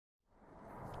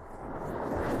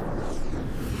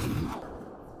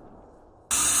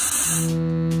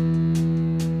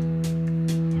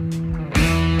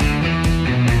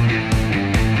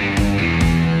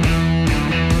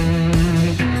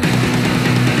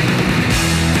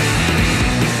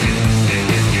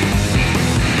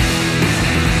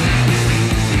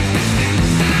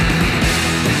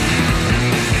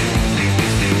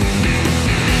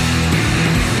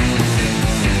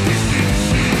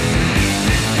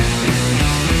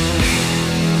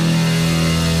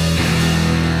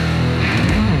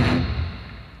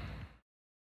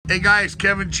Hey guys,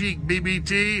 Kevin Cheek,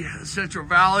 BBT, Central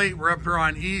Valley. We're up here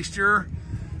on Easter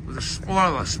with one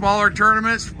of the smaller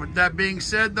tournaments. With that being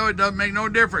said, though, it doesn't make no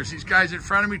difference. These guys in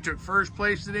front of me took first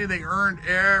place today. They earned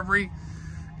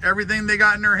everything they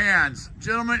got in their hands.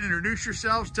 Gentlemen, introduce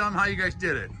yourselves. Tell them how you guys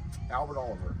did it. Albert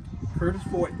Oliver. Curtis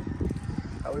Voigt.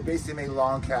 We basically made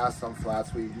long casts on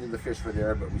flats. We knew the fish were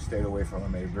there, but we stayed away from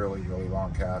them. Made really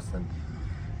long casts and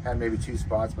had maybe 2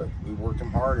 spots, but we worked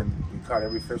them hard and we caught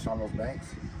every fish on those banks.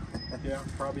 Yeah,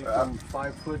 probably some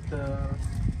 5-foot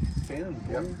sand.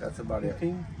 Yep, that's about 15.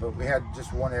 It. But we had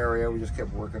just one area. We just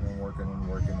kept working and working and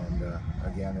working, and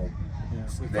again,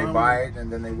 they buy it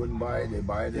and then they wouldn't buy it. They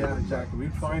buy it. Yeah, exactly.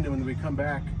 We'd find them when we come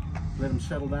back, let them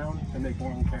settle down, and make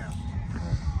long casts.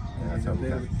 Yeah, and they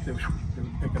would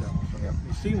pick it up. So yep.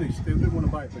 They didn't want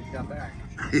to buy it, but you got back.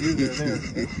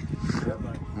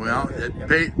 Well,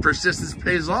 persistence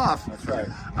pays off. That's right.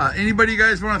 Anybody you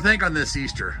guys want to thank on this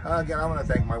Easter? Again, I want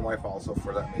to thank my wife also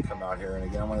for letting me come out here, and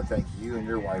again, I want to thank you and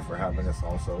your wife for having us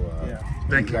also.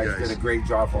 Thank you guys. Did a great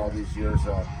job for all these years.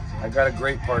 I got a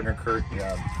great partner, Kurt.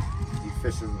 He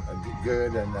fishes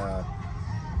good and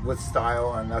with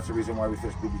style, and that's the reason why we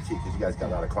fish BBT, because you guys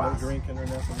got out of class. No drinking or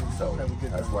nothing. So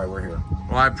that's why we're here.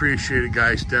 Well, I appreciate it,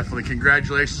 guys. Definitely.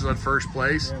 Congratulations on first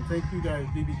place. And thank you guys,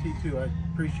 BBT too. I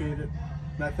appreciate it.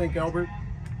 And I thank Albert.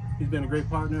 He's been a great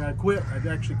partner. I've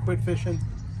actually quit fishing,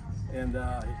 and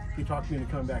he talked me into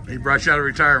coming back. He brought you out of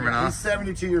retirement, huh? He's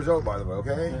 72 years old, by the way,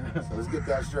 okay? Yeah. So let's get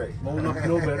that straight. Old enough to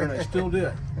know better, and I still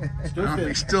did.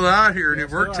 He's still out here, and it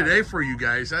worked today for you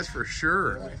guys, that's for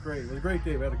sure. Yeah, it was great. It was a great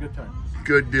day. We had a good time.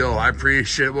 Good deal. I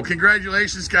appreciate it. Well,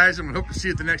 congratulations, guys, and we hope to see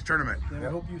you at the next tournament. And I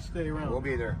hope you stay around. We'll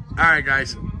be there. All right,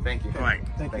 guys. Thank you. All right.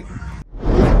 Thank you.